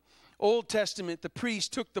him. Old Testament, the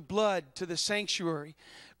priest took the blood to the sanctuary.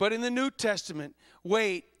 But in the New Testament,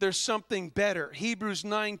 wait, there's something better. Hebrews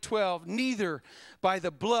 9:12, neither by the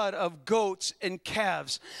blood of goats and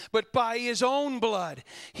calves, but by his own blood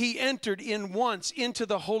he entered in once into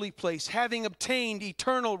the holy place, having obtained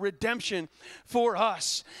eternal redemption for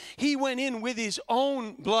us. He went in with his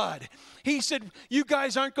own blood. He said, you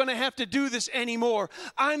guys aren't going to have to do this anymore.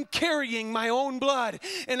 I'm carrying my own blood,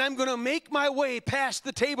 and I'm going to make my way past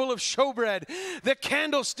the table of showbread, the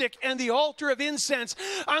candlestick, and the altar of incense.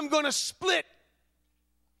 I'm going to split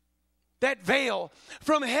that veil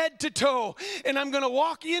from head to toe, and I'm going to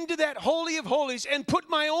walk into that Holy of Holies and put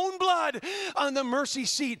my own blood on the mercy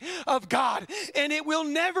seat of God, and it will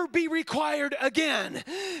never be required again.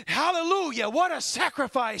 Hallelujah. What a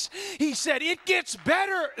sacrifice. He said, it gets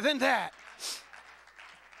better than that.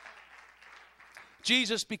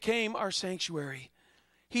 Jesus became our sanctuary.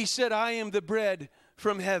 He said, I am the bread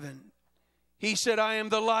from heaven. He said, I am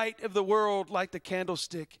the light of the world, like the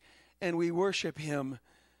candlestick, and we worship him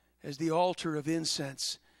as the altar of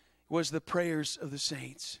incense was the prayers of the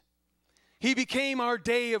saints. He became our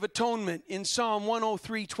day of atonement. In Psalm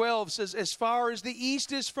 103:12 says, as far as the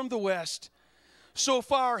east is from the west, so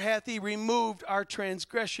far hath he removed our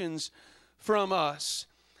transgressions from us.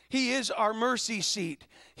 He is our mercy seat.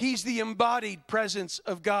 He's the embodied presence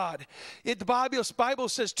of God. The Bible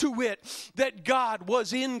says, to wit, that God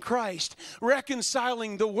was in Christ,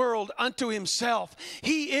 reconciling the world unto himself.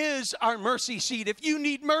 He is our mercy seat. If you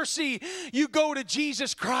need mercy, you go to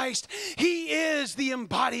Jesus Christ. He is the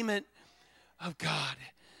embodiment of God.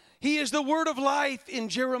 He is the word of life. In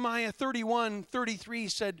Jeremiah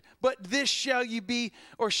 31:33 said, but this shall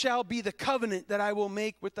be the covenant that I will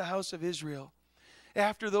make with the house of Israel.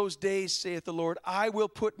 After those days, saith the Lord, I will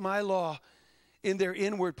put my law in their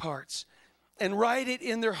inward parts and write it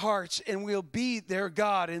in their hearts, and will be their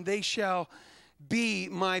God, and they shall be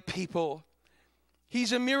my people.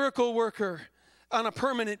 He's a miracle worker on a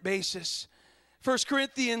permanent basis. 1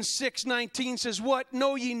 Corinthians 6:19 says, what,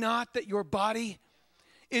 know ye not that your body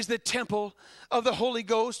is the temple of the Holy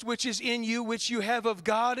Ghost, which is in you, which you have of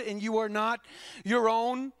God, and you are not your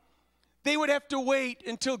own? They would have to wait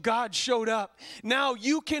until God showed up. Now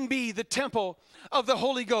you can be the temple of the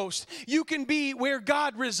Holy Ghost. You can be where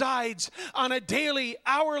God resides on a daily,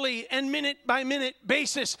 hourly, and minute-by-minute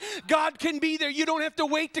basis. God can be there. You don't have to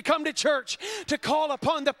wait to come to church to call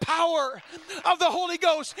upon the power of the Holy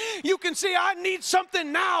Ghost. You can say, I need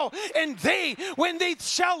something now. And when they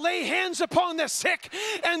shall lay hands upon the sick,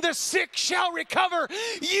 and the sick shall recover,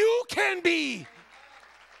 you can be.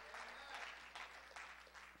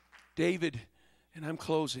 David, and I'm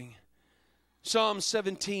closing. Psalm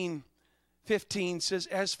 17:15 says,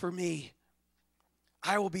 as for me,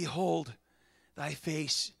 I will behold thy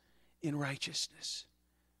face in righteousness.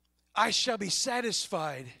 I shall be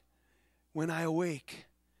satisfied when I awake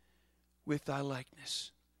with thy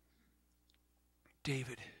likeness.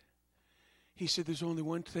 David, he said, there's only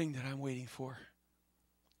one thing that I'm waiting for.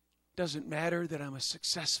 Doesn't matter that I'm a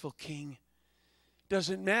successful king.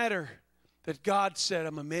 Doesn't matter that God said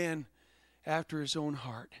I'm a man after his own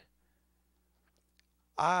heart.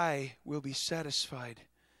 I will be satisfied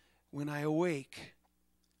when I awake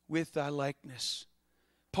with thy likeness.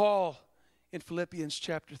 Paul in Philippians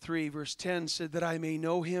chapter 3 verse 10 said that I may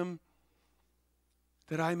know him,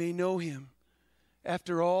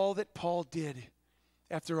 after all that Paul did,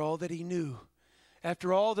 after all that he knew,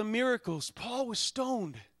 after all the miracles. Paul was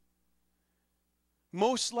stoned,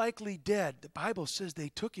 most likely dead. The Bible says they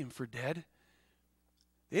took him for dead.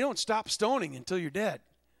 They don't stop stoning until you're dead.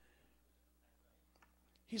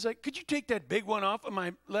 He's like, could you take that big one off of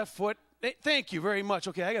my left foot? Thank you very much.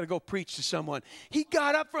 Okay, I got to go preach to someone. He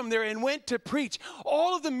got up from there and went to preach.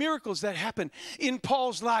 All of the miracles that happened in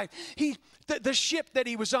Paul's life, the ship that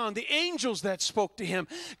he was on, the angels that spoke to him,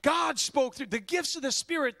 God spoke through the gifts of the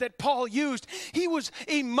Spirit that Paul used. He was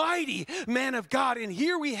a mighty man of God. And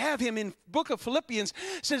here we have him in book of Philippians,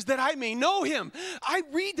 says that I may know him. I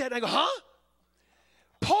read that and I go, huh?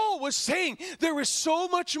 Paul was saying there is so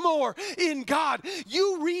much more in God.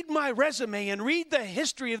 You read my resume and read the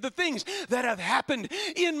history of the things that have happened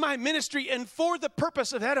in my ministry and for the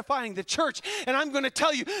purpose of edifying the church. And I'm going to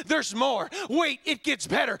tell you, there's more. Wait, it gets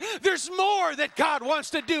better. There's more that God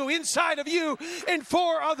wants to do inside of you and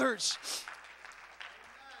for others.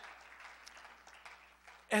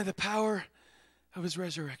 And the power of his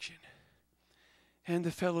resurrection and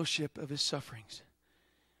the fellowship of his sufferings,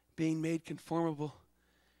 being made conformable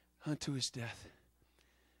unto his death.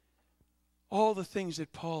 All the things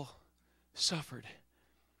that Paul suffered,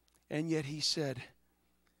 and yet he said,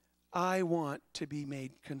 I want to be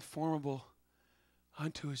made conformable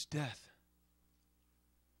unto his death.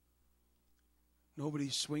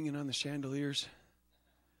 Nobody's swinging on the chandeliers.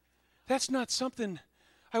 That's not something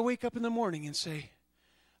I wake up in the morning and say,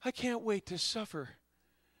 I can't wait to suffer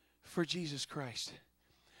for Jesus Christ.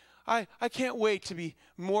 I can't wait to be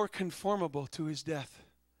more conformable to his death.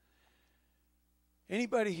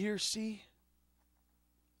 Anybody here see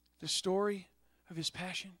the story of his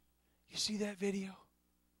passion? You see that video?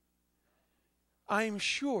 I'm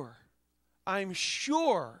sure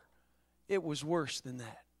it was worse than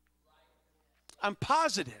that. I'm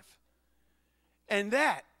positive. And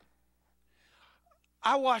that,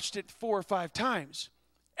 I watched it 4 or 5 times.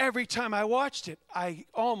 Every time I watched it, I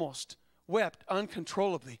almost wept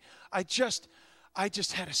uncontrollably. I just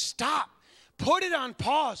had to stop. Put it on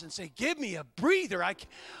pause and say, give me a breather.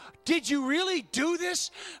 Did you really do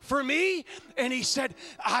this for me? And he said,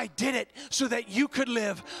 I did it so that you could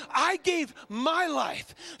live. I gave my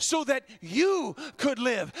life so that you could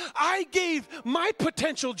live. I gave my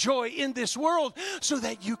potential joy in this world so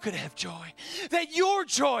that you could have joy. That your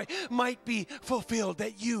joy might be fulfilled.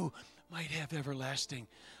 That you might have everlasting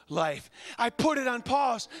life. I put it on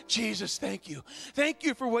pause. Jesus, thank you. Thank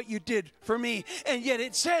you for what you did for me. And yet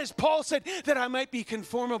it says, Paul said, that I might be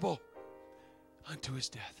conformable unto his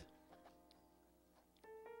death.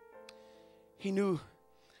 He knew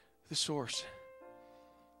the source.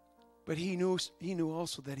 But he knew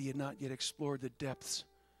also that he had not yet explored the depths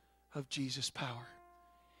of Jesus' power.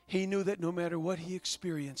 He knew that no matter what he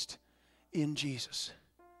experienced in Jesus,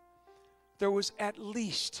 there was at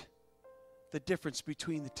least the difference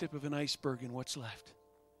between the tip of an iceberg and what's left.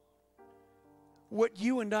 What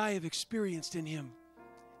you and I have experienced in him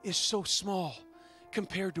is so small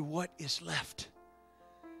compared to what is left.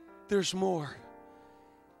 There's more,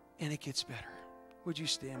 and it gets better. Would you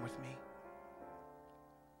stand with me?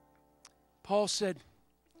 Paul said,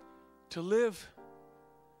 to live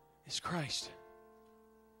is Christ.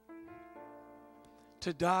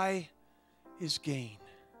 To die is gain.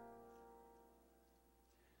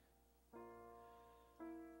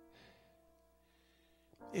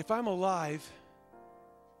 If I'm alive,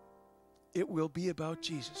 it will be about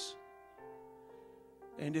Jesus.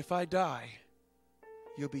 And if I die,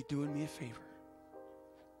 you'll be doing me a favor.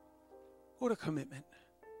 What a commitment.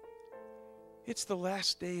 It's the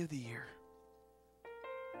last day of the year.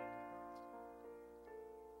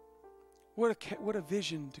 What a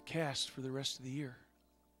vision to cast for the rest of the year.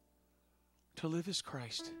 To live as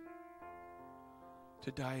Christ.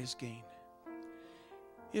 To die as gain.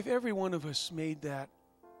 If every one of us made that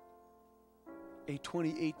a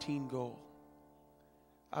 2018 goal.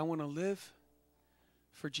 I want to live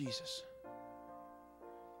for Jesus.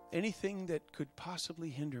 Anything that could possibly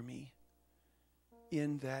hinder me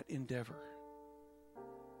in that endeavor,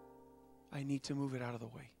 I need to move it out of the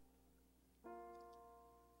way.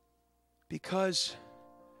 Because,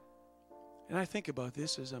 and I think about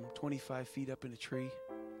this as I'm 25 feet up in a tree,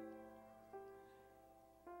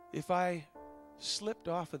 if I slipped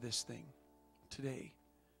off of this thing today,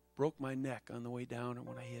 broke my neck on the way down or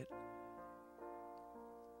when I hit,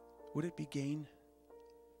 would it be gain?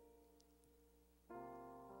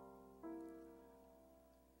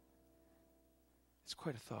 It's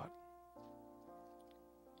quite a thought.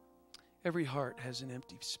 Every heart has an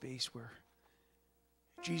empty space where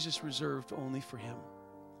Jesus reserved only for him.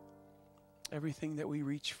 Everything that we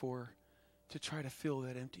reach for to try to fill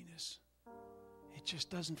that emptiness, it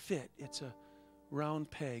just doesn't fit. It's a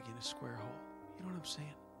round peg in a square hole. You know what I'm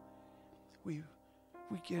saying? We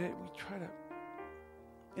get it, we try to,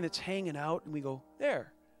 and it's hanging out, and we go,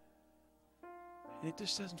 there. And it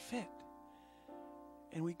just doesn't fit.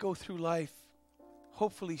 and we go through life,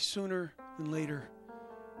 hopefully sooner than later,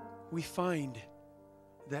 we find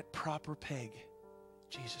that proper peg,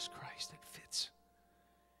 Jesus Christ, that fits.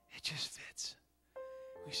 It just fits.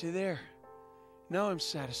 We say, there, now I'm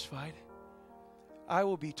satisfied. I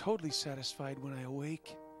will be totally satisfied when I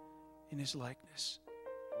awake in His likeness.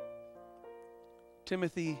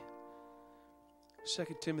 Timothy, 2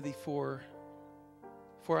 Timothy 4,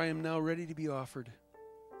 for I am now ready to be offered,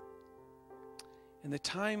 and the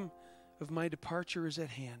time of my departure is at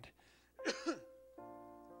hand.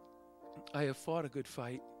 I have fought a good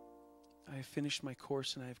fight. I have finished my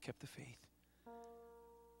course, and I have kept the faith.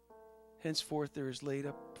 Henceforth there is laid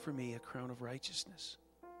up for me a crown of righteousness,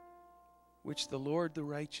 which the Lord, the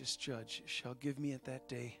righteous judge, shall give me at that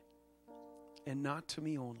day, and not to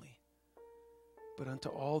me only, but unto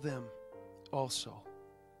all them also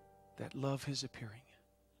that love His appearing.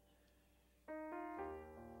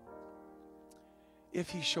 If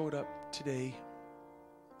He showed up today,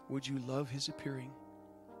 would you love His appearing?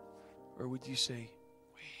 Or would you say,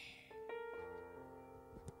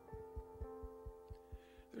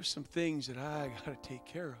 there's some things that I got to take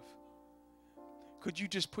care of. Could you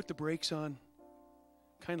just put the brakes on,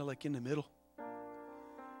 kind of like in the middle?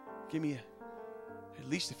 Give me at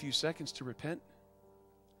least a few seconds to repent.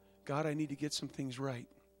 God, I need to get some things right.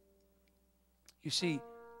 You see,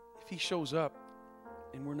 if He shows up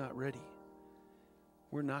and we're not ready,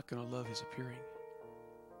 we're not going to love His appearing.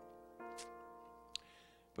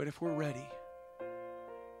 But if we're ready,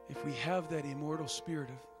 if we have that immortal spirit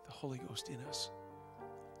of the Holy Ghost in us,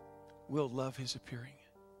 we'll love His appearing.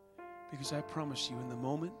 Because I promise you, in the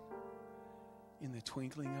moment, in the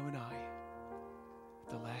twinkling of an eye, at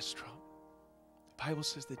the last trump, the Bible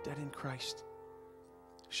says the dead in Christ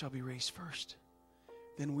shall be raised first.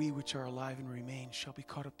 Then we which are alive and remain shall be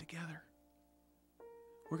caught up together.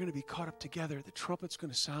 We're going to be caught up together. The trumpet's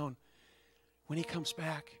going to sound when He comes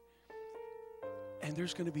back. And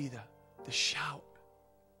there's going to be the shout,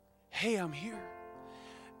 hey, I'm here.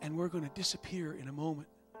 And we're going to disappear in a moment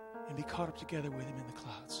and be caught up together with Him in the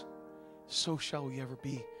clouds. So shall we ever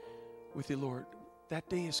be with the Lord. That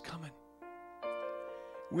day is coming.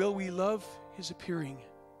 Will we love His appearing?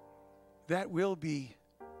 That will be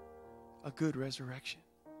a good resurrection.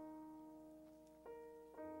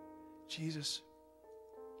 Jesus,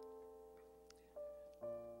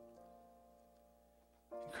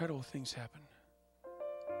 incredible things happen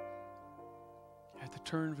at the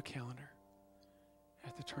turn of a calendar,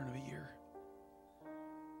 at the turn of a year.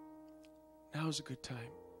 Now is a good time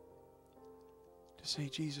to say,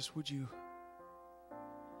 Jesus, would you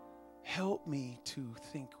help me to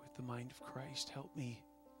think with the mind of Christ? Help me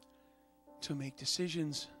to make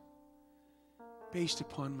decisions based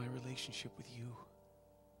upon my relationship with you.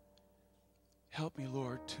 Help me,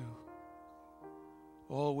 Lord, to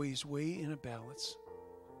always weigh in a balance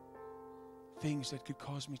things that could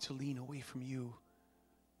cause me to lean away from you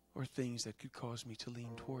or things that could cause me to lean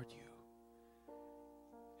toward you.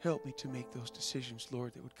 Help me to make those decisions,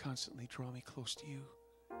 Lord, that would constantly draw me close to you.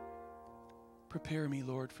 Prepare me,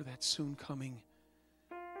 Lord, for that soon coming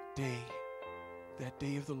day, that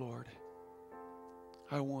day of the Lord.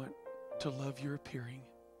 I want to love your appearing.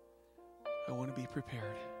 I want to be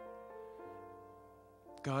prepared.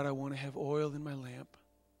 God, I want to have oil in my lamp.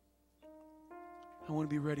 I want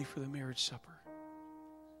to be ready for the marriage supper.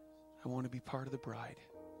 I want to be part of the bride.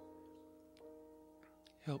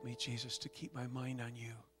 Help me, Jesus, to keep my mind on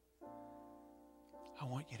you. I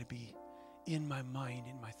want you to be in my mind,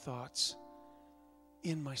 in my thoughts,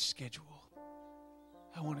 in my schedule.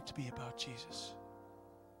 I want it to be about Jesus.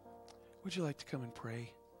 Would you like to come and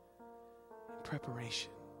pray in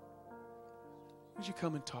preparation? Would you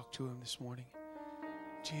come and talk to Him this morning?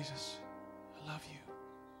 Jesus, I love you.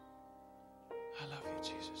 I love you,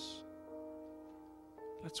 Jesus.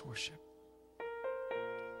 Let's worship.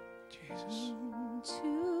 Jesus.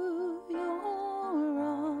 Into your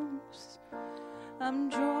arms, I'm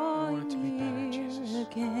drawing I want it to be better, Jesus.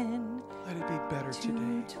 again. Let it be better to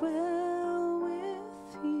today. dwell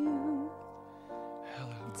with you.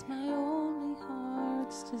 Hallelujah. It's my only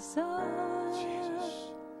heart's desire.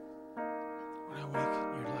 Jesus. When I wake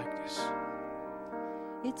in your likeness.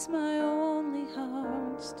 It's my only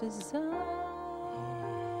heart's desire.